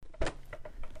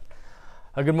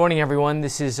Good morning, everyone.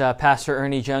 This is Pastor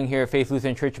Ernie Jung here at Faith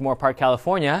Lutheran Church, Moore Park,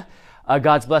 California.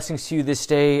 God's blessings to you this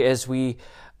day as we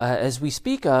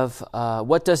speak of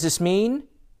what does this mean?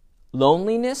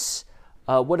 Loneliness.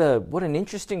 What an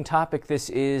interesting topic this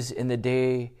is in the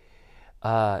day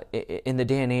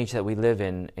and age that we live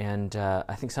in, and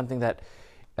I think something that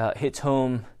hits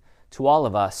home to all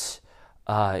of us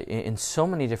in so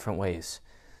many different ways.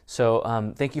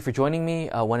 So thank you for joining me,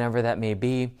 whenever that may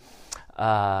be.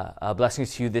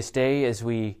 Blessings to you this day as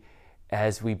we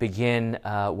begin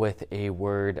with a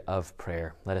word of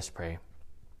prayer. Let us pray.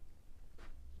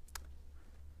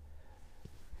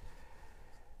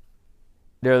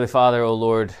 Dear Heavenly Father, O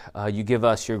Lord, you give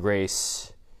us your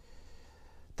grace,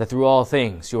 that through all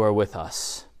things you are with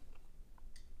us.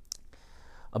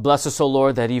 Bless us, O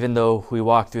Lord, that even though we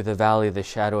walk through the valley of the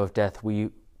shadow of death, we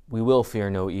will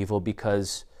fear no evil,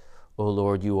 because, O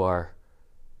Lord, you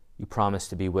promise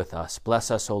to be with us.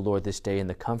 Bless us, O Lord, this day in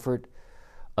the comfort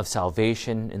of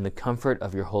salvation, in the comfort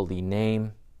of your holy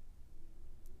name.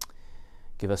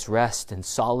 Give us rest and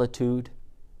solitude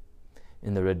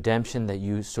in the redemption that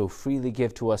you so freely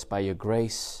give to us by your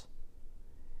grace.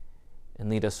 And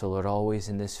lead us, O Lord, always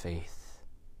in this faith.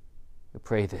 We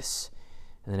pray this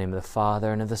in the name of the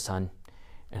Father, and of the Son,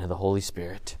 and of the Holy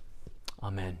Spirit.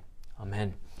 Amen.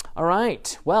 Amen. All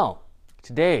right. Well,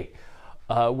 today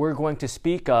we're going to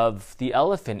speak of the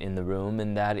elephant in the room,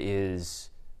 and that is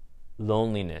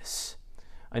loneliness.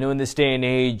 I know in this day and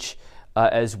age,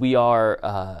 as we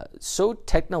are so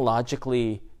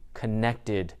technologically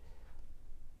connected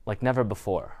like never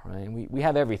before, right? We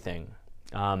have everything.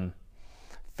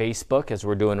 Facebook, as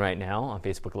we're doing right now on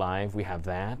Facebook Live, we have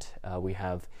that. We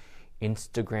have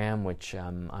Instagram, which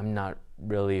I'm not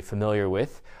really familiar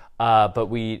with, but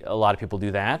a lot of people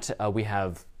do that. We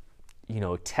have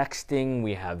texting,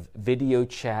 we have video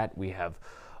chat, we have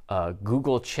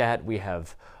Google Chat, we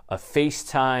have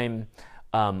FaceTime.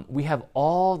 We have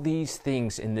all these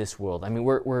things in this world. I mean,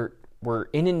 we're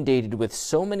inundated with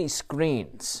so many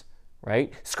screens,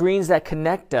 right? Screens that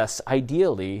connect us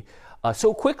ideally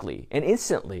so quickly and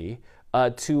instantly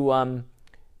to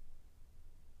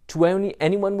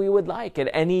anyone we would like at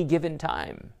any given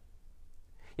time.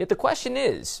 Yet the question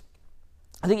is,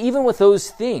 I think even with those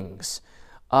things,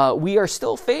 we are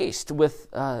still faced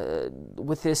with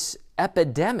this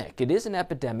epidemic. It is an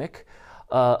epidemic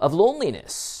of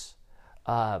loneliness,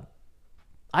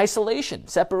 isolation,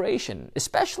 separation,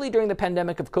 especially during the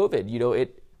pandemic of COVID.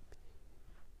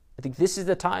 I think this is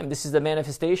the time, this is the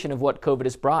manifestation of what COVID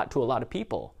has brought to a lot of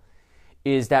people,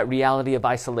 is that reality of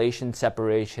isolation,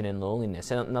 separation, and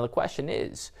loneliness. And now the question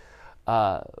is,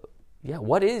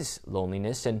 what is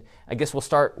loneliness? And I guess we'll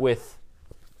start with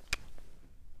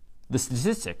the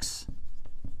statistics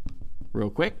real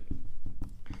quick.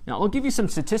 Now, I'll give you some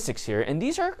statistics here, and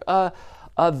these are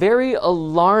very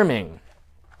alarming.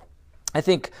 I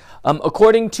think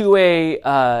according to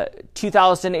a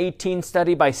 2018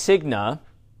 study by Cigna,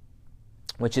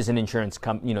 which is an insurance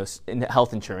company, in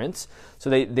health insurance, so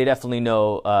they definitely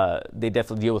know, they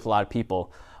definitely deal with a lot of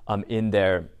people in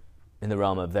the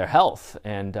realm of their health,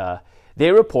 and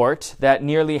they report that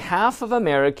nearly half of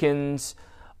Americans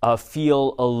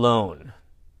feel alone.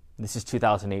 This is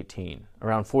 2018,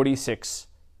 around 46%.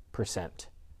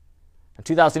 In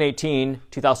 2018,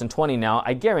 2020 now,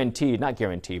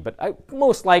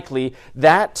 most likely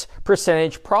that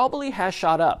percentage probably has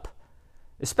shot up,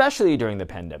 especially during the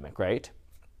pandemic, right?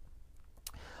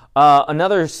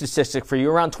 Another statistic for you,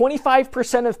 around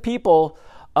 25% of people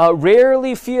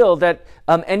rarely feel that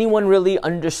anyone really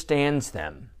understands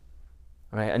them,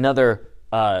 right? Another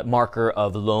marker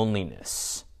of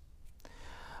loneliness.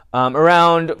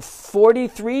 Around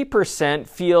 43%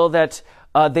 feel that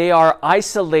they are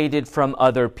isolated from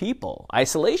other people.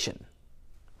 Isolation,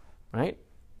 right?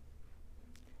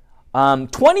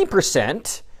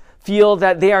 20% feel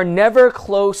that they are never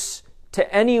close to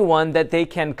anyone that they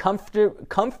can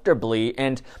comfortably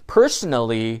and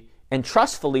personally and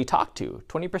trustfully talk to.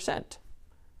 20%.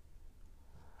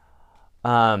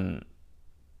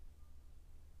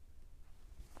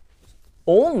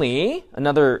 Only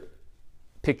another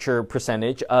picture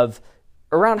percentage of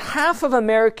around half of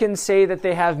Americans say that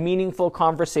they have meaningful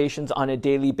conversations on a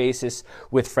daily basis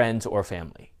with friends or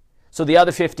family. So the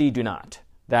other 50 do not.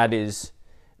 That is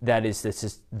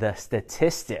the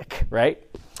statistic,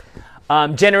 right?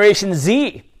 Generation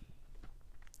Z,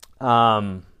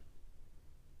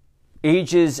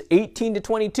 ages 18 to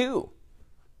 22,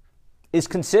 is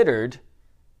considered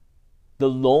the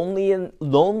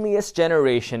loneliest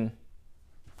generation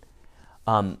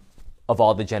of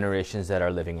all the generations that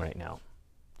are living right now.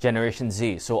 Generation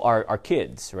Z, so our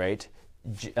kids, right?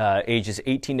 ages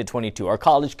 18 to 22, our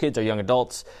college kids, our young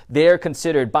adults, they're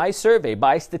considered by survey,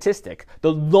 by statistic,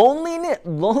 the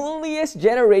loneliest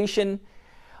generation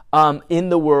in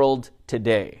the world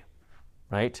today,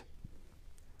 right?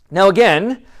 Now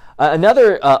again,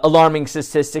 another alarming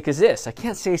statistic is this. I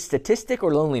can't say statistic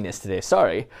or loneliness today,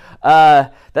 sorry.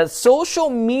 That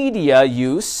social media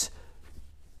use,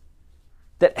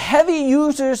 that heavy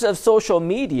users of social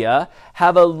media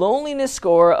have a loneliness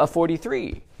score of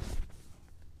 43.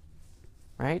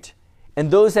 Right? And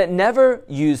those that never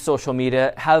use social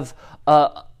media have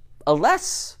a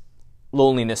less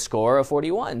loneliness score of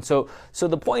 41. So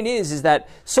the point is that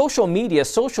social media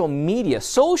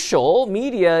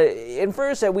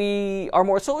infers that we are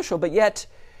more social, but yet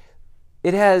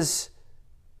it has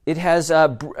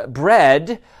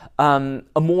bred a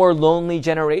more lonely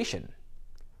generation.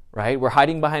 Right? We're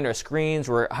hiding behind our screens,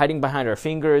 we're hiding behind our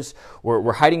fingers,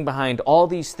 we're hiding behind all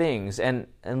these things, and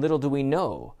little do we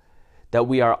know that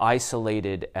we are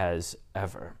isolated as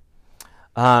ever.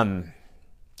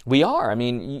 We are. I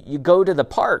mean, you go to the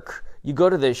park, you go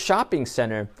to the shopping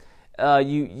center,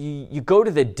 you go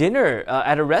to the dinner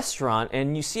at a restaurant,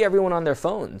 and you see everyone on their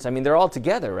phones. I mean, they're all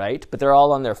together, right? But they're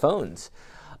all on their phones.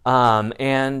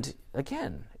 And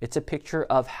again, it's a picture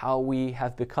of how we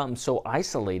have become so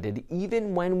isolated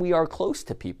even when we are close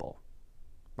to people,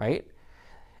 right?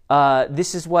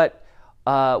 This is what,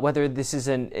 whether this is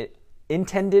an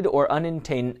intended or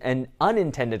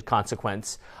unintended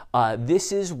consequence,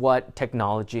 this is what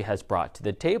technology has brought to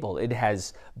the table. It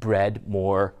has bred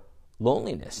more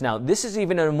loneliness. Now, this is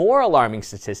even a more alarming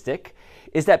statistic,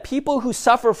 is that people who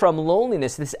suffer from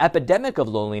loneliness, this epidemic of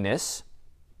loneliness,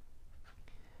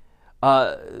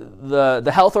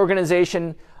 the health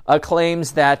organization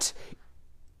claims that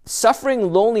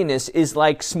suffering loneliness is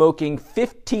like smoking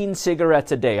 15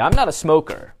 cigarettes a day. I'm not a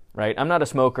smoker, right? I'm not a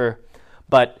smoker,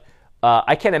 but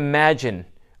I can't imagine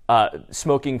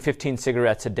smoking 15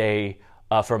 cigarettes a day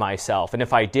for myself. And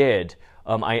if I did,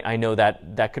 I know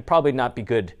that could probably not be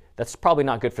good. That's probably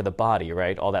not good for the body,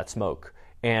 right? All that smoke.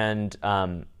 And,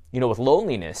 with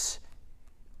loneliness,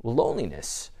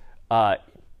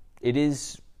 it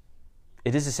is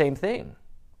the same thing,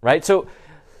 right?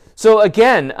 So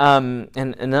again, and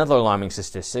another alarming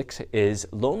statistic is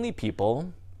lonely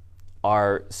people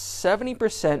are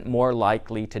 70% more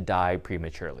likely to die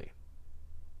prematurely.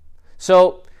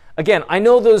 So again, I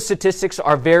know those statistics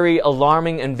are very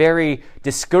alarming and very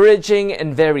discouraging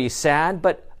and very sad,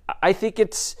 but I think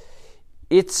it's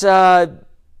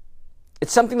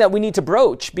something that we need to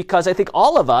broach, because I think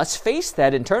all of us face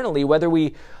that internally, whether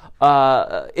we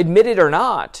admit it or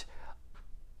not.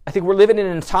 I think we're living in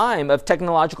a time of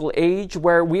technological age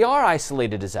where we are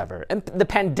isolated as ever. And the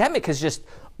pandemic has just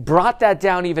brought that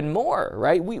down even more,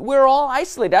 right? We're all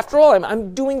isolated. After all,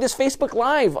 I'm doing this Facebook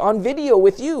Live on video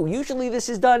with you. Usually this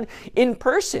is done in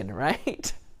person,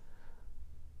 right?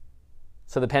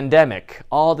 So the pandemic,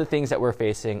 all the things that we're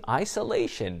facing,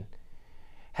 isolation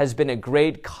has been a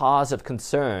great cause of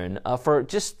concern for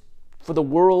the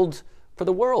world,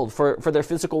 for their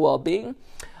physical well-being.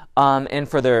 And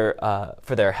for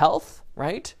their health,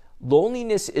 right?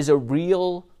 Loneliness is a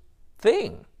real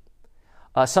thing,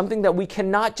 something that we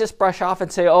cannot just brush off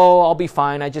and say, "Oh, I'll be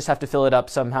fine. I just have to fill it up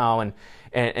somehow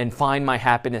and find my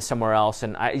happiness somewhere else,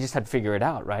 and I just have to figure it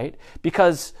out," right?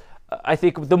 Because I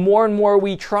think the more and more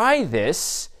we try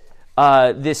this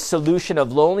solution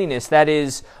of loneliness, that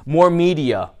is more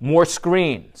media, more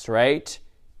screens, right?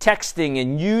 Texting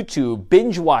and YouTube,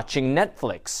 binge watching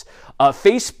Netflix,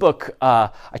 Facebook.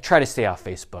 I try to stay off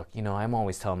Facebook. I'm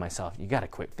always telling myself, you got to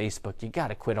quit Facebook. You got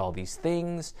to quit all these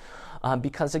things,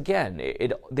 because again,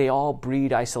 they all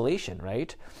breed isolation,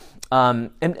 right?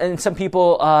 And some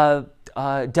people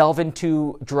delve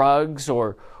into drugs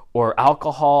or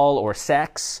alcohol or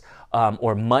sex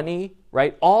or money,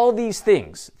 right? All these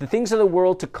things, the things of the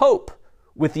world, to cope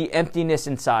with the emptiness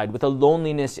inside, with the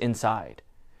loneliness inside.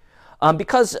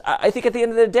 Because I think at the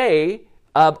end of the day,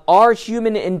 our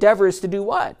human endeavor is to do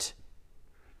what?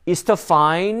 Is to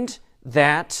find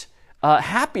that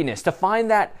happiness, to find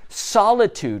that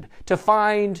solitude, to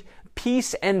find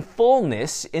peace and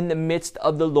fullness in the midst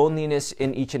of the loneliness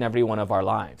in each and every one of our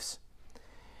lives.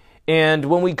 And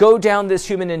when we go down this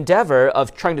human endeavor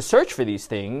of trying to search for these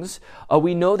things,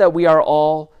 we know that we are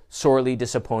all sorely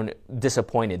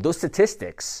disappointed. Those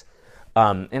statistics,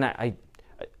 and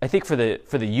I think for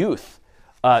the youth,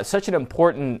 such an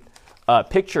important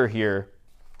picture here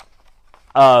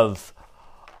of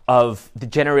the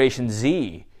Generation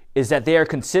Z is that they are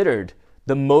considered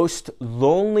the most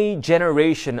lonely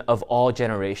generation of all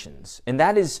generations. And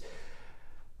that is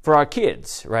for our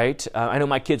kids, right? I know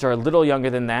my kids are a little younger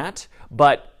than that,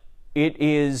 but it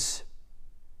is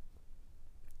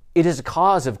a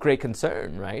cause of great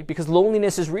concern, right? Because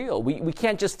loneliness is real. We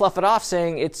can't just fluff it off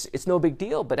saying it's no big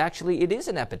deal, but actually it is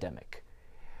an epidemic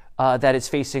that is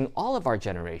facing all of our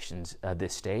generations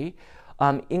this day,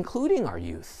 including our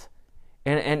youth.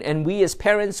 And we as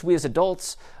parents, we as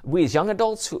adults, we as young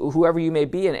adults, whoever you may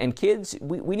be, and kids,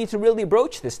 we need to really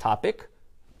broach this topic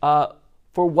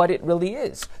for what it really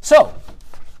is. So,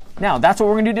 now, that's what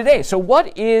we're going to do today. So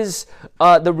what is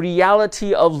the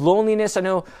reality of loneliness? I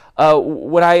know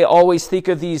when I always think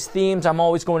of these themes, I'm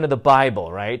always going to the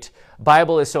Bible, right?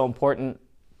 Bible is so important.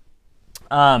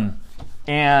 And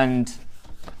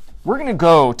we're going to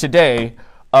go today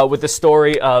with the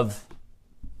story of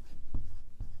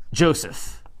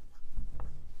Joseph.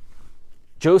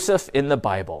 Joseph in the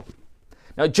Bible.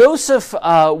 Now, Joseph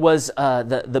was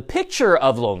the picture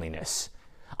of loneliness.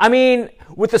 I mean,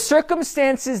 with the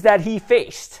circumstances that he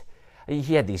faced,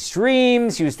 he had these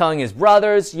dreams. He was telling his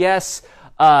brothers, yes,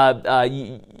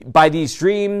 by these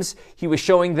dreams, he was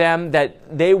showing them that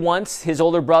his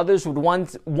older brothers would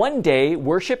one day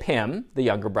worship him, the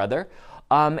younger brother.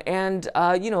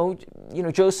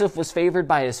 Joseph was favored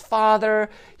by his father.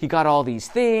 He got all these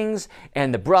things,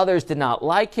 and the brothers did not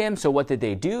like him. So what did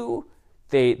they do?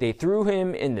 They threw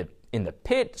him in the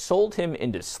pit, sold him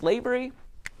into slavery.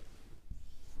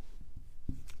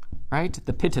 Right?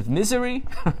 The pit of misery,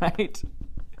 right?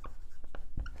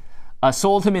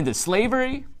 Sold him into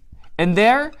slavery. And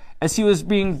there, as he was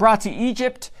being brought to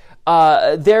Egypt,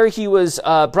 there he was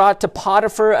brought to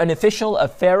Potiphar, an official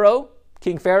of Pharaoh,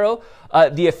 King Pharaoh.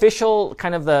 The official,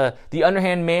 kind of the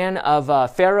underhand man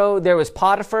of Pharaoh, there was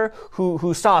Potiphar,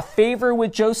 who saw favor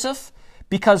with Joseph.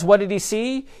 Because what did he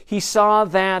see? He saw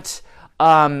that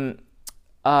in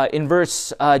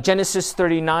Genesis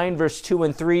 39, verse 2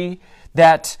 and 3,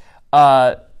 that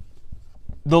the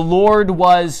Lord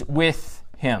was with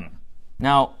him.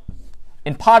 Now,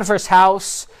 in Potiphar's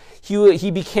house,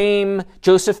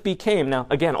 Joseph became, now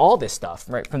again, all this stuff,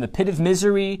 right? From the pit of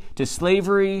misery to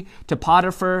slavery to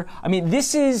Potiphar. I mean,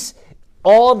 this is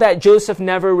all that Joseph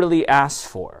never really asked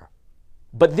for.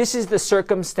 But this is the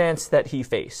circumstance that he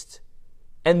faced.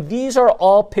 And these are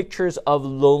all pictures of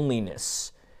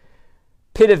loneliness.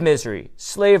 Pit of misery,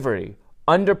 slavery,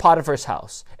 under Potiphar's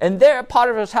house. And there at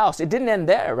Potiphar's house, it didn't end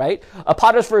there, right?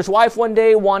 Potiphar's wife one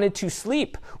day wanted to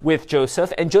sleep with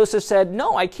Joseph, and Joseph said,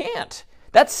 no, I can't.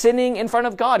 That's sinning in front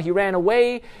of God. He ran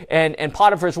away, and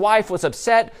Potiphar's wife was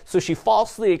upset, so she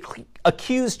falsely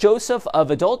accused Joseph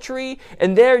of adultery,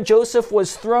 and there Joseph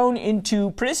was thrown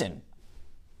into prison.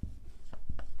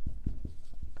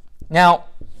 Now,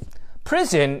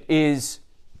 prison is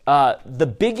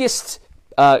the biggest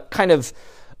kind of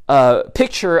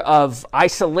picture of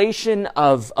isolation,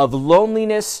 of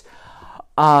loneliness.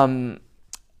 But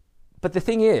the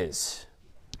thing is,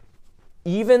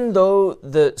 even though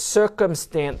the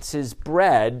circumstances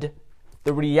bred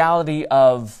the reality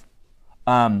of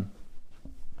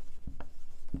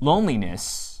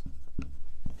loneliness,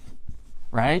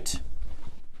 right?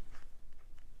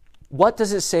 What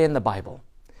does it say in the Bible?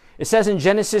 It says in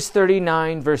Genesis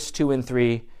 39, verse 2 and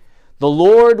 3, the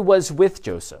Lord was with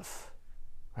Joseph.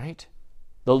 Right?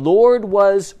 The Lord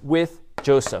was with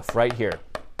Joseph right here.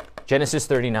 Genesis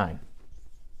 39.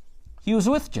 He was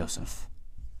with Joseph.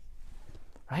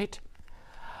 Right?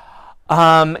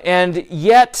 And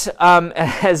yet,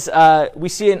 as we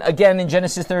see again in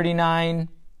Genesis 39,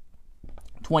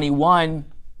 21,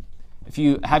 if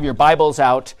you have your Bibles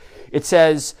out, it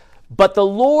says, but the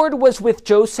Lord was with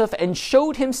Joseph and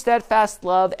showed him steadfast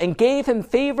love and gave him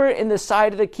favor in the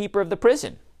sight of the keeper of the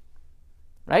prison.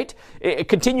 Right?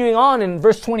 Continuing on in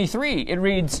verse 23, it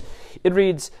reads,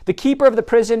 the keeper of the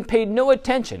prison paid no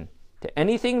attention to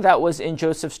anything that was in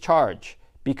Joseph's charge,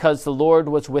 because the Lord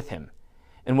was with him.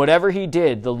 And whatever he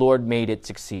did, the Lord made it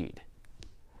succeed.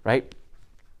 Right?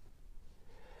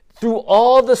 Through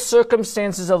all the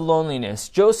circumstances of loneliness,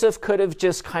 Joseph could have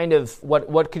just kind of,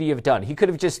 what could he have done? He could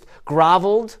have just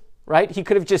groveled, right? He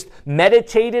could have just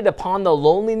meditated upon the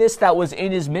loneliness that was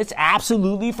in his midst.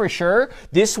 Absolutely, for sure.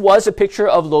 This was a picture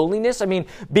of loneliness. I mean,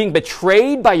 being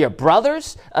betrayed by your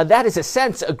brothers, that is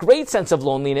a great sense of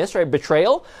loneliness, right?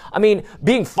 Betrayal. I mean,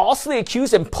 being falsely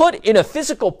accused and put in a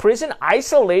physical prison,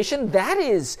 isolation, that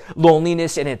is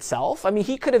loneliness in itself. I mean,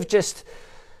 he could have just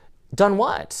done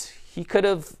what? He could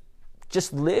have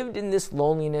just lived in this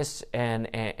loneliness and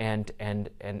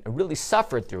really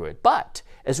suffered through it. But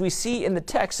as we see in the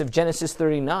text of Genesis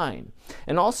 39,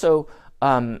 and also,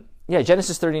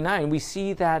 Genesis 39, we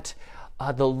see that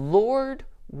the Lord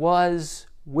was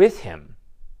with him.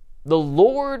 The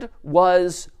Lord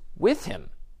was with him.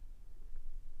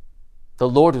 The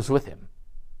Lord was with him.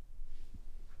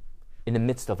 in the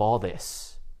midst of all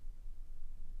this.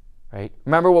 Right?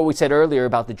 Remember what we said earlier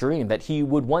about the dream, that he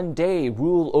would one day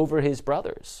rule over his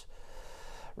brothers.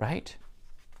 Right?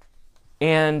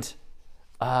 And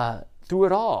through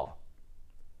it all,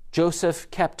 Joseph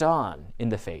kept on in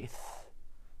the faith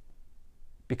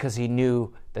because he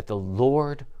knew that the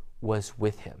Lord was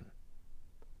with him.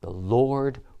 The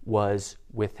Lord was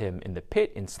with him in the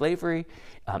pit, in slavery,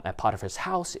 at Potiphar's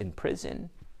house, in prison.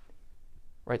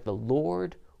 Right? The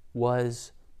Lord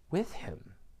was with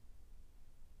him.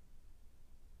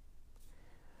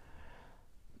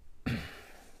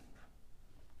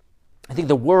 I think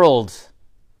the world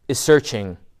is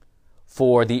searching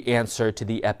for the answer to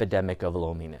the epidemic of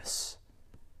loneliness.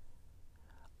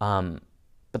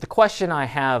 But the question I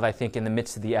have, I think, in the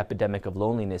midst of the epidemic of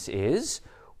loneliness is,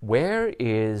 where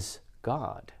is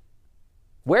God?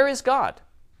 Where is God?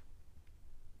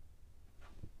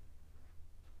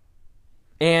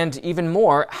 And even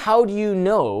more, how do you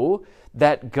know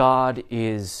that God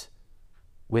is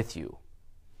with you?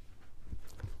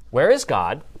 Where is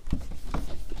God?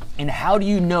 And how do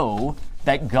you know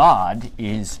that God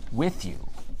is with you?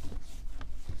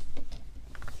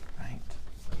 Right.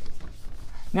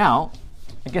 Now,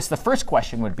 I guess the first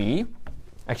question would be,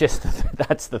 I guess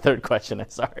that's the third question, I'm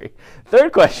sorry.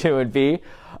 Third question would be,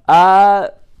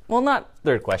 well, not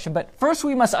third question, but first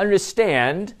we must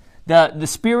understand the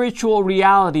spiritual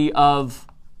reality of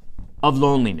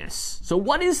loneliness. So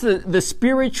what is the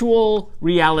spiritual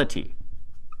reality?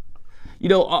 You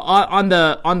know, on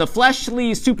the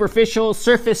fleshly, superficial,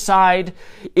 surface side,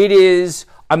 it is,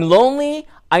 I'm lonely,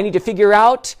 I need to figure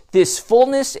out this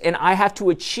fullness, and I have to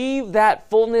achieve that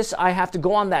fullness. I have to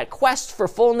go on that quest for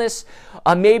fullness.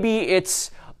 Maybe it's,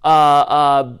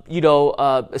 certain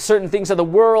things of the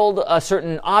world,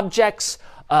 certain objects,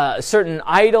 certain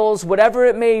idols, whatever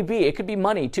it may be. It could be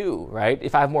money too, right?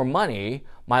 If I have more money,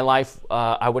 my life,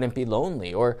 I wouldn't be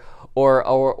lonely. Or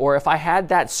if I had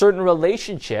that certain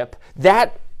relationship,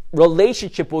 that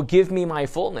relationship will give me my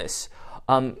fullness.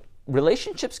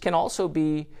 Relationships can also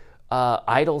be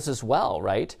idols as well,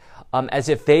 right? As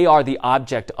if they are the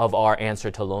object of our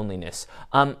answer to loneliness.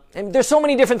 And there's so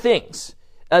many different things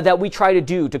that we try to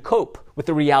do to cope with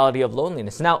the reality of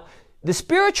loneliness. Now, the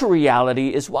spiritual reality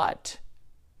is what?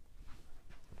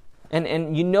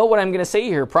 And you know what I'm going to say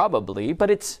here probably, but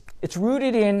it's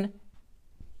rooted in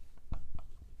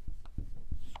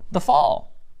the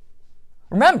fall.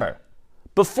 Remember,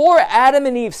 before Adam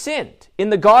and Eve sinned in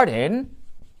the garden,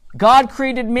 God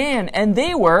created man and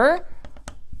they were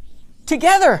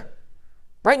together,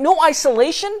 right? No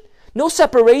isolation, no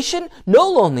separation, no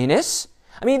loneliness.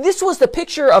 I mean, this was the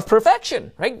picture of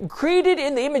perfection, right? Created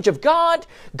in the image of God,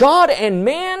 God and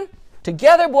man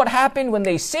together. What happened when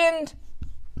they sinned?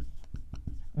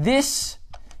 This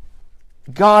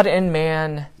God and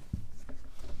man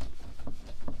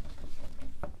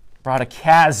brought a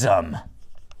chasm,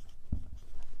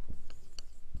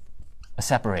 a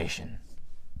separation,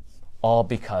 all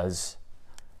because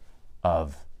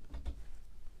of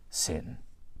sin,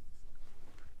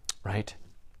 right?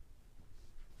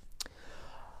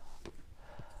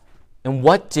 And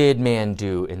what did man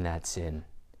do in that sin?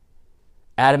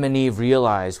 Adam and Eve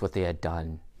realized what they had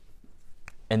done,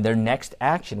 and their next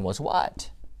action was what?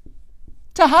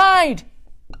 To hide.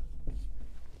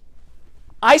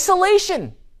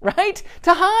 Isolation. Right?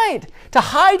 To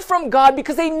hide from God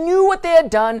because they knew what they had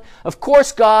done. Of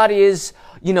course, God is,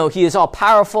 He is all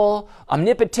powerful,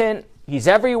 omnipotent, He's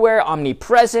everywhere,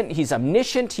 omnipresent, He's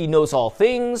omniscient, He knows all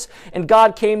things. And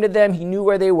God came to them, He knew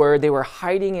where they were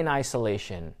hiding in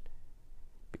isolation.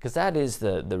 Because that is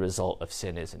the result of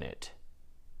sin, isn't it?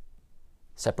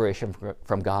 Separation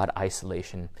from God,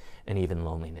 isolation, and even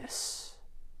loneliness.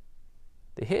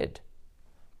 They hid.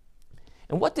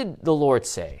 And what did the Lord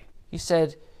say? He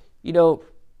said,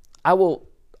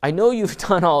 I know you've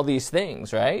done all these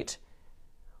things, right?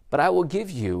 But I will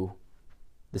give you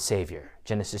the Savior.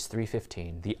 Genesis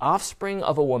 3:15. The offspring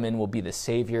of a woman will be the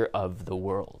Savior of the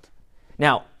world.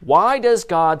 Now, why does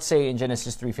God say in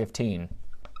Genesis 3:15,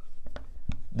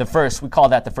 we call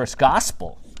that the first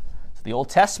gospel? So the Old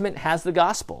Testament has the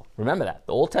gospel. Remember that.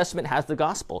 The Old Testament has the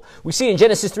gospel. We see in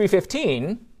Genesis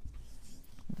 3:15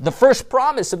 the first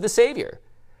promise of the Savior.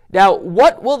 Now,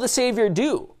 what will the Savior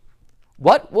do?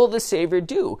 What will the Savior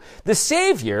do? The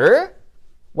Savior,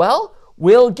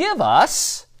 will give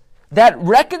us that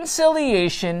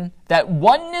reconciliation, that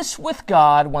oneness with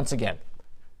God once again.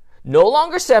 No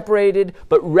longer separated,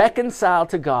 but reconciled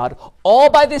to God,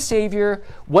 all by the Savior.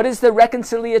 What is the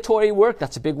reconciliatory work?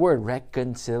 That's a big word,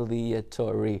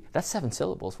 reconciliatory. That's 7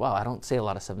 syllables. Wow, I don't say a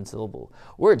lot of 7-syllable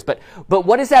words. But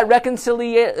what is that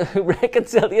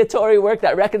reconciliatory work,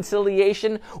 that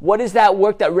reconciliation? What is that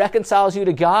work that reconciles you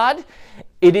to God?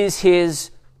 It is his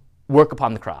work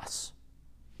upon the cross.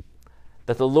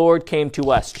 That the Lord came to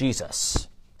us, Jesus,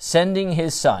 sending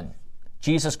his Son,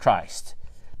 Jesus Christ,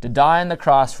 to die on the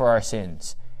cross for our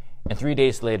sins, and 3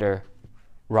 days later,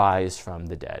 rise from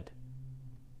the dead.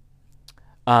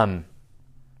 And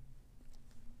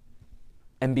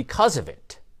because of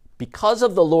it, because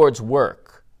of the Lord's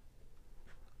work,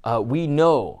 we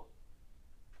know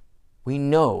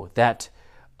that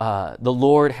the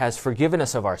Lord has forgiven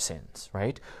us of our sins,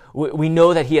 right? We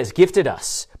know that he has gifted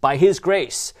us, by his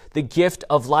grace, the gift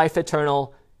of life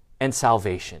eternal and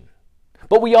salvation.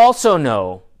 But we also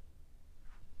know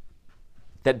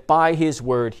that by his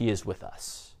word he is with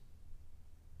us.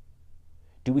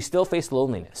 Do we still face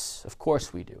loneliness? Of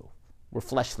course we do. We're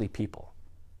fleshly people,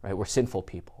 right? We're sinful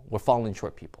people. We're fallen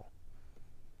short people.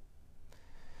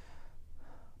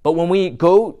 But when we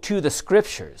go to the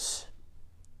scriptures,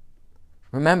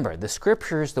 remember, the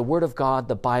scriptures, the word of God,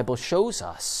 the Bible shows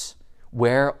us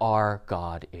where our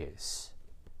God is.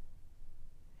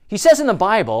 He says in the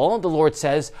Bible, the Lord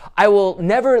says, I will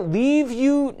never leave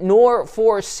you nor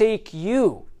forsake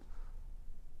you.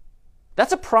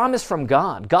 That's a promise from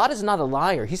God. God is not a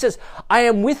liar. He says, I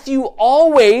am with you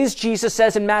always, Jesus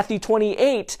says in Matthew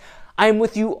 28, I am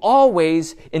with you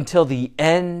always until the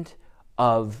end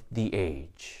of the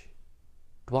age.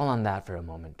 Dwell on that for a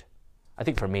moment. I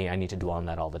think for me, I need to dwell on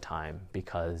that all the time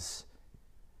because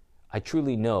I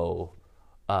truly know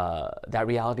that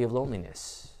reality of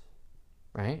loneliness.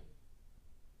 Right?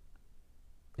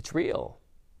 It's real.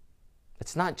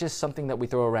 It's not just something that we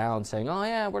throw around saying, oh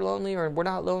yeah, we're lonely or we're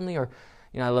not lonely. Or,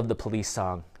 I love the Police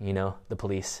song, The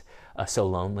Police, So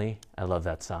Lonely. I love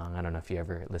that song. I don't know if you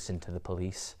ever listened to the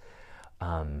Police.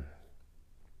 But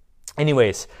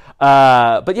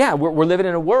yeah, we're living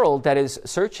in a world that is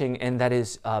searching and that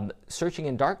is searching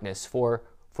in darkness for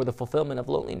the fulfillment of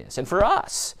loneliness. And for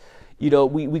us,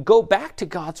 we go back to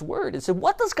God's word and say,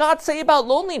 what does God say about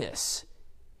loneliness?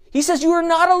 He says, you are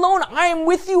not alone. I am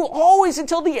with you always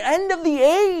until the end of the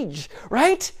age,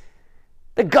 right?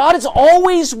 That God is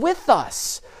always with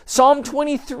us. Psalm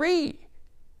 23,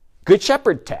 Good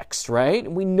Shepherd text,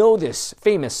 right? We know this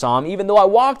famous psalm. Even though I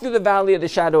walk through the valley of the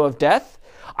shadow of death,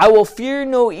 I will fear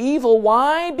no evil.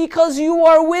 Why? Because you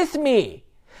are with me.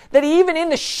 That even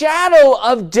in the shadow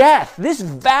of death, this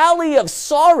valley of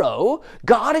sorrow,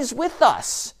 God is with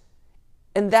us.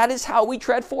 And that is how we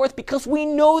tread forth because we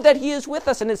know that he is with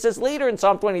us. And it says later in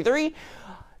Psalm 23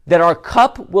 that our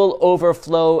cup will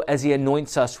overflow as he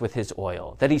anoints us with his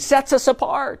oil, that he sets us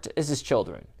apart as his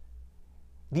children.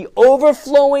 The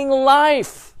overflowing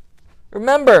life.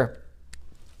 Remember,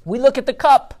 we look at the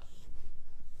cup,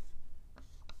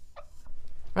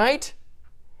 right?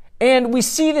 And we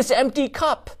see this empty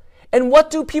cup. And what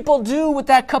do people do with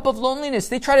that cup of loneliness?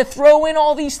 They try to throw in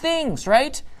all these things,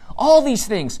 right? All these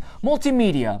things,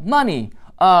 multimedia, money,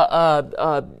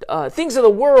 things of the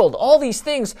world, all these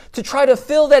things to try to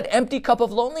fill that empty cup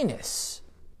of loneliness.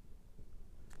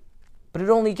 But it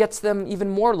only gets them even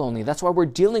more lonely. That's why we're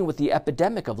dealing with the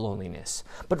epidemic of loneliness.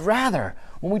 But rather,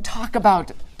 when we talk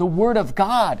about the Word of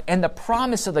God and the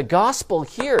promise of the gospel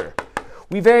here,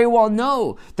 we very well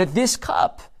know that this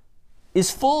cup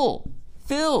is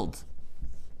filled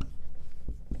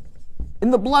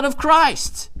in the blood of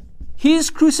Christ.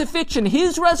 His crucifixion,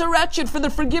 his resurrection for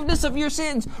the forgiveness of your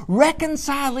sins,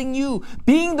 reconciling you,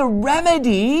 being the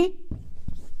remedy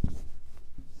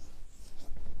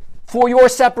for your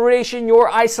separation,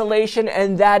 your isolation,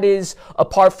 and that is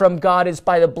apart from God, is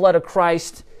by the blood of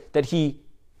Christ that he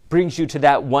brings you to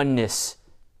that oneness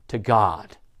to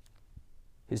God.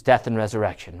 His death and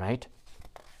resurrection, right?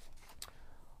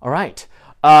 All right.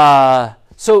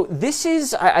 So this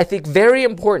is, I think, very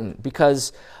important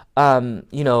because,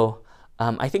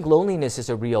 I think loneliness is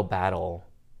a real battle,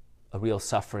 a real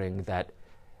suffering that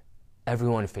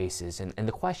everyone faces. And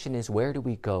the question is, where do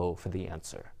we go for the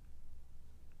answer?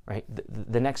 Right?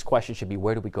 The next question should be,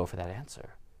 where do we go for that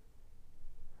answer?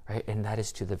 Right? And that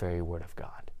is to the very Word of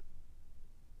God.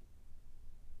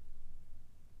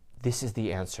 This is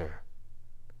the answer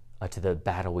to the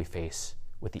battle we face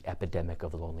with the epidemic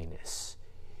of loneliness.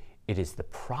 It is the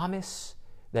promise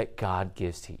that God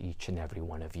gives to each and every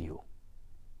one of you.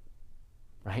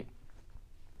 Right?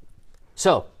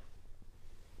 So,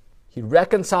 he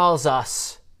reconciles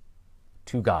us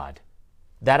to God.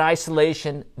 That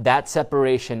isolation, that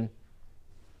separation,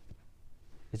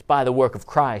 It's by the work of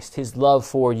Christ, his love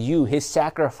for you, his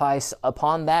sacrifice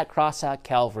upon that cross at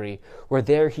Calvary, where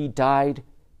there he died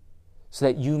so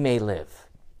that you may live.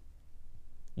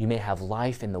 You may have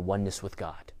life in the oneness with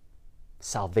God,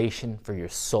 salvation for your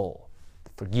soul,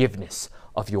 the forgiveness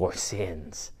of your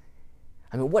sins.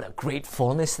 I mean, what a great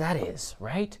fullness that is,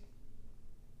 right?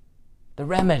 The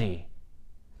remedy,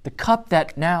 the cup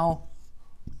that now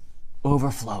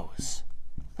overflows.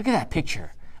 Look at that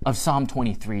picture of Psalm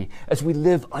 23 as we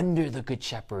live under the Good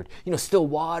Shepherd. Still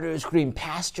waters, green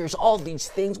pastures, all these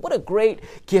things. What a great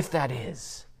gift that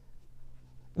is.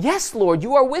 Yes, Lord,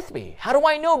 you are with me. How do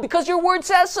I know? Because your word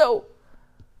says so.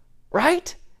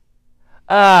 Right?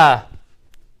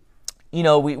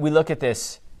 We look at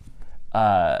this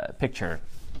picture,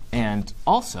 and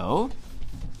also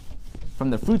from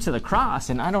the fruits of the cross,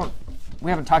 and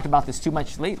we haven't talked about this too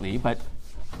much lately, but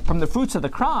from the fruits of the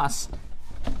cross,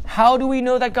 how do we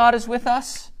know that God is with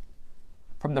us?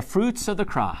 From the fruits of the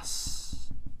cross.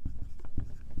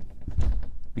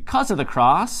 Because of the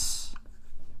cross,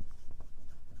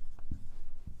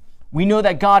 we know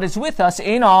that God is with us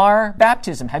in our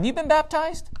baptism. Have you been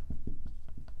baptized?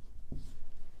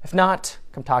 If not,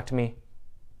 come talk to me.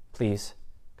 Please,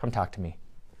 come talk to me.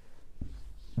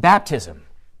 Baptism,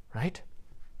 right?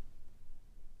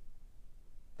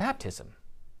 Baptism.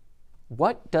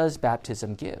 What does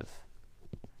baptism give?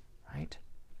 Right?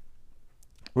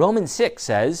 Romans 6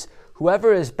 says,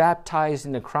 whoever is baptized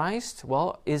into Christ,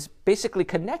 is basically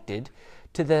connected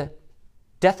to the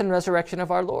death and resurrection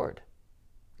of our Lord.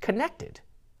 Connected.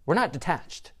 We're not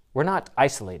detached. We're not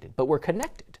isolated, but we're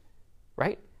connected,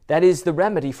 right? That is the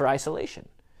remedy for isolation.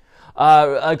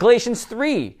 Galatians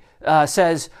 3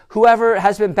 says, whoever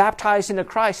has been baptized into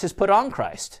Christ has put on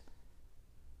Christ.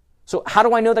 So how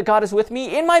do I know that God is with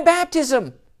me? In my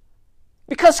baptism.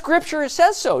 Because Scripture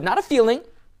says so, not a feeling,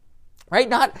 right?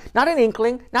 Not an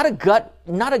inkling, not a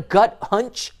gut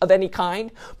hunch of any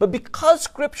kind, but because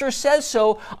Scripture says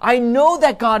so, I know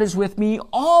that God is with me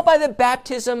all by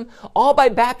baptism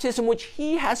which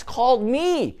he has called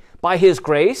me by his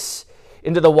grace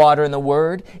into the water and the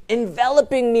word,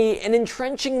 enveloping me and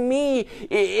entrenching me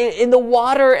in the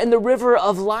water and the river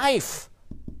of life,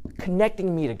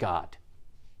 connecting me to God,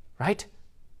 right?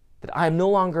 That I'm no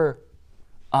longer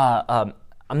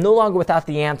without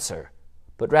the answer,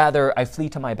 but rather I flee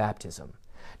to my baptism.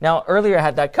 Now, earlier I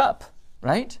had that cup,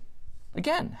 right?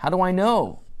 Again, how do I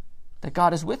know that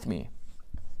God is with me?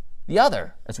 The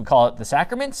other, as we call it, the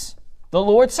sacraments, the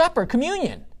Lord's Supper,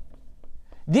 communion.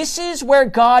 This is where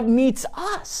God meets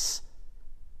us,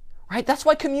 right? That's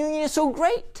why communion is so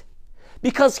great.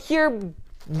 Because here,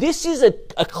 this is a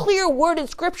clear word in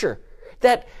Scripture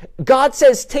that God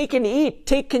says, take and eat,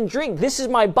 take and drink. This is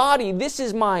my body, this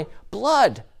is my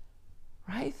blood,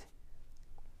 right?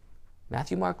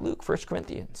 Matthew, Mark, Luke, 1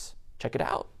 Corinthians. Check it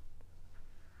out.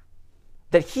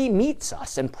 That he meets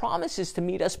us and promises to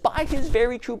meet us by his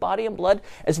very true body and blood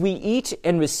as we eat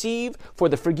and receive for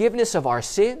the forgiveness of our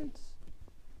sins.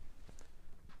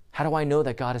 How do I know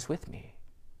that God is with me?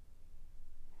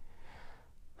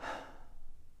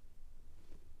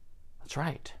 That's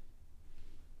right.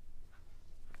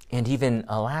 And even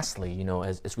lastly,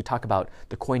 as we talk about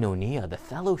the koinonia, the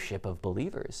fellowship of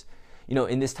believers,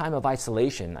 in this time of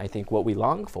isolation, I think what we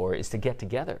long for is to get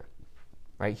together,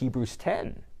 right? Hebrews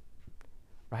 10,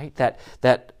 right?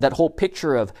 That whole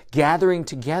picture of gathering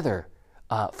together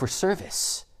for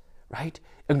service, right?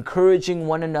 Encouraging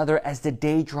one another as the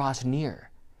day draws near.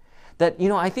 That,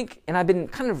 I think, and I've been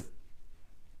kind of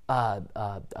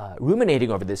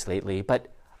ruminating over this lately,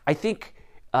 but I think,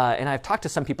 and I've talked to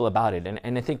some people about it,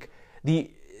 and I think the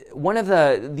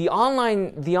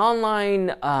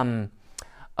online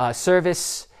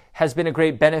service has been a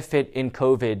great benefit in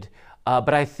COVID,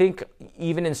 but I think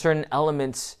even in certain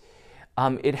elements,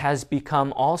 it has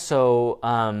become also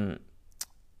an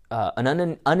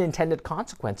unintended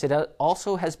consequence. It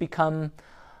also has become,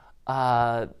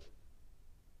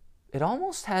 it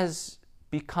almost has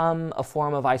become a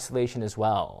form of isolation as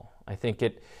well. I think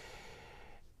it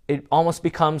almost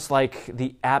becomes like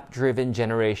the app-driven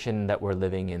generation that we're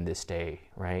living in this day,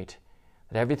 right?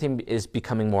 That everything is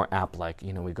becoming more app-like.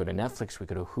 We go to Netflix, we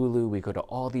go to Hulu, we go to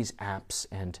all these apps,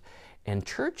 and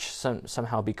church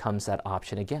somehow becomes that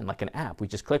option again, like an app. We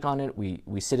just click on it, we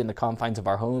sit in the confines of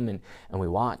our home and we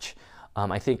watch.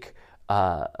 I think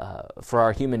for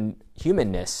our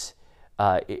humanness,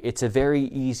 it's a very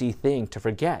easy thing to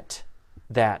forget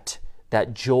that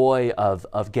joy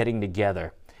of getting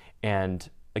together. And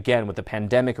again, with the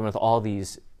pandemic and with all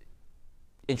these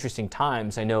interesting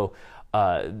times, I know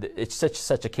it's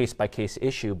such a case-by-case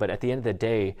issue, but at the end of the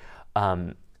day,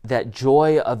 that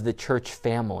joy of the church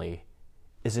family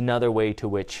is another way to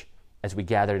which, as we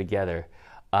gather together,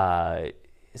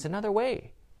 is another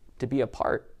way to be a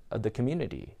part of the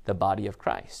community, the body of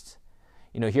Christ.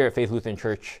 Here at Faith Lutheran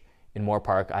Church in Moore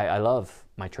Park, I love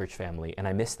my church family, and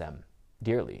I miss them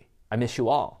dearly. I miss you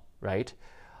all, right?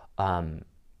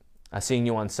 Seeing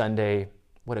you on Sunday,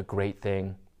 what a great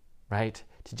thing, right?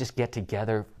 To just get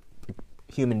together,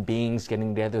 human beings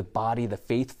getting together, the body, the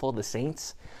faithful, the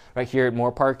saints, right here at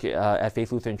Moore Park at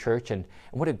Faith Lutheran Church. And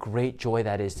what a great joy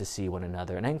that is to see one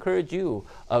another. And I encourage you,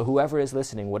 whoever is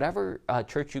listening, whatever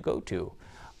church you go to,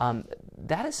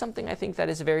 that is something I think that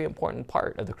is a very important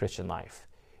part of the Christian life,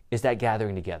 is that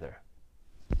gathering together,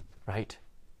 right?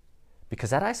 Because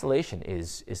that isolation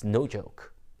is no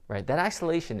joke, right? That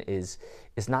isolation is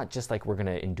not just like we're going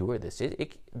to endure this.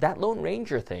 That Lone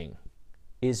Ranger thing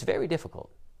is very difficult.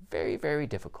 Very, very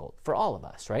difficult for all of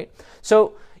us, right?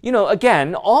 So,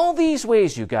 again, all these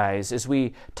ways, you guys, as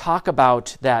we talk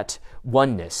about that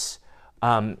oneness,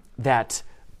 that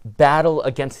battle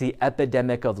against the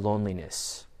epidemic of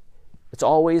loneliness, it's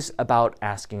always about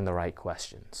asking the right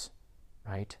questions,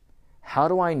 right? How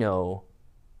do I know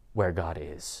where God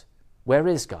is? Where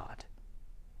is God?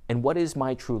 And what is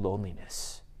my true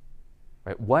loneliness?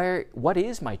 Right? What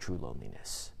is my true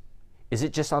loneliness? Is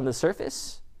it just on the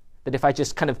surface? That if I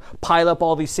just kind of pile up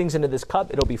all these things into this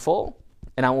cup, it'll be full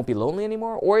and I won't be lonely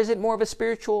anymore? Or is it more of a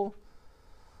spiritual,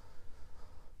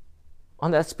 on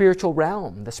that spiritual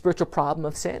realm, the spiritual problem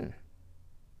of sin?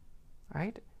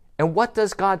 Right? And what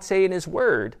does God say in His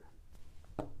Word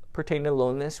pertaining to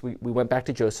loneliness? We went back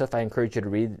to Joseph. I encourage you to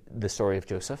read the story of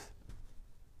Joseph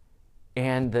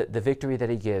and the victory that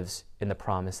he gives in the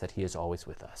promise that He is always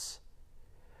with us.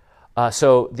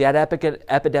 So that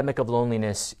epidemic of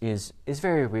loneliness is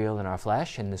very real in our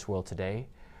flesh in this world today.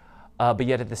 But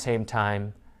yet at the same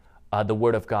time, the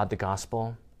Word of God, the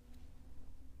gospel,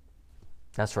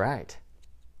 that's right.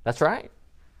 That's right.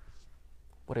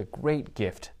 What a great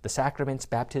gift. The sacraments,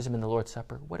 baptism, and the Lord's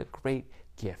Supper, what a great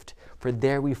gift. For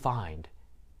there we find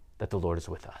that the Lord is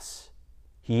with us.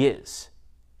 He is.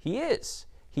 He is.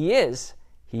 He is.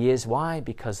 He is. Why?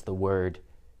 Because the Word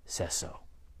says so.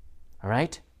 All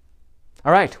right?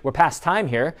 All right, we're past time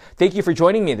here. Thank you for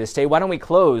joining me this day. Why don't we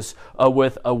close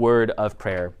with a word of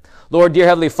prayer? Lord, dear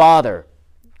Heavenly Father,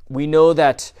 we know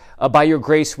that by your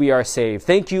grace we are saved.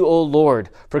 Thank you, O Lord,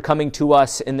 for coming to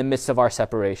us in the midst of our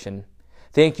separation.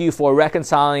 Thank you for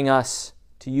reconciling us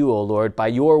to you, O Lord, by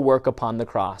your work upon the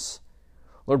cross.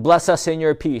 Lord, bless us in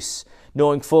your peace,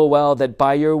 knowing full well that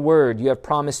by your word you have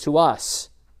promised to us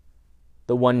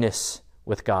the oneness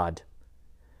with God.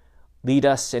 Lead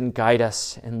us and guide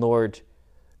us, and Lord,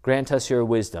 grant us your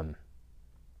wisdom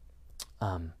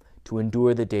to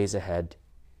endure the days ahead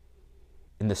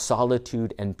in the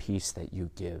solitude and peace that you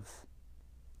give.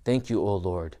 Thank you, O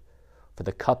Lord, for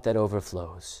the cup that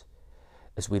overflows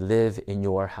as we live in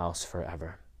your house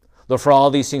forever. Lord, for all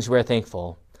these things we are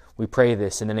thankful. We pray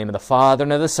this in the name of the Father,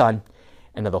 and of the Son,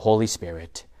 and of the Holy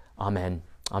Spirit. Amen.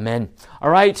 Amen. All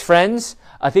right, friends,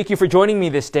 thank you for joining me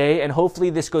this day, and hopefully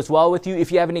this goes well with you.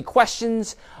 If you have any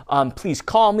questions, please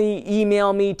call me,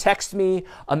 email me, text me.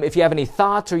 If you have any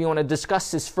thoughts or you want to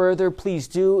discuss this further, please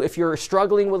do. If you're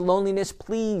struggling with loneliness,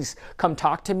 please come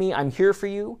talk to me. I'm here for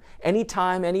you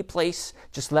anytime, any place.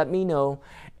 Just let me know,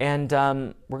 and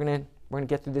we're gonna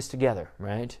get through this together,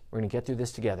 right? We're gonna get through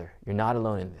this together. You're not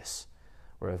alone in this.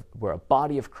 We're a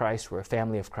body of Christ. We're a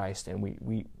family of Christ, and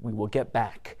we will get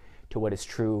back to what is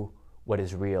true, what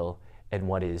is real, and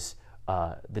what is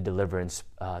the deliverance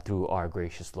through our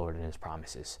gracious Lord and His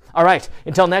promises. All right,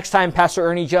 until next time, Pastor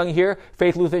Ernie Jung here,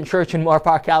 Faith Lutheran Church in Moore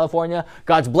Park, California.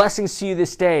 God's blessings to you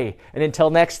this day, and until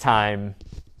next time,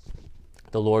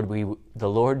 the Lord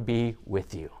be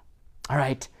with you. All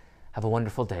right, have a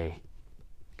wonderful day.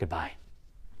 Goodbye.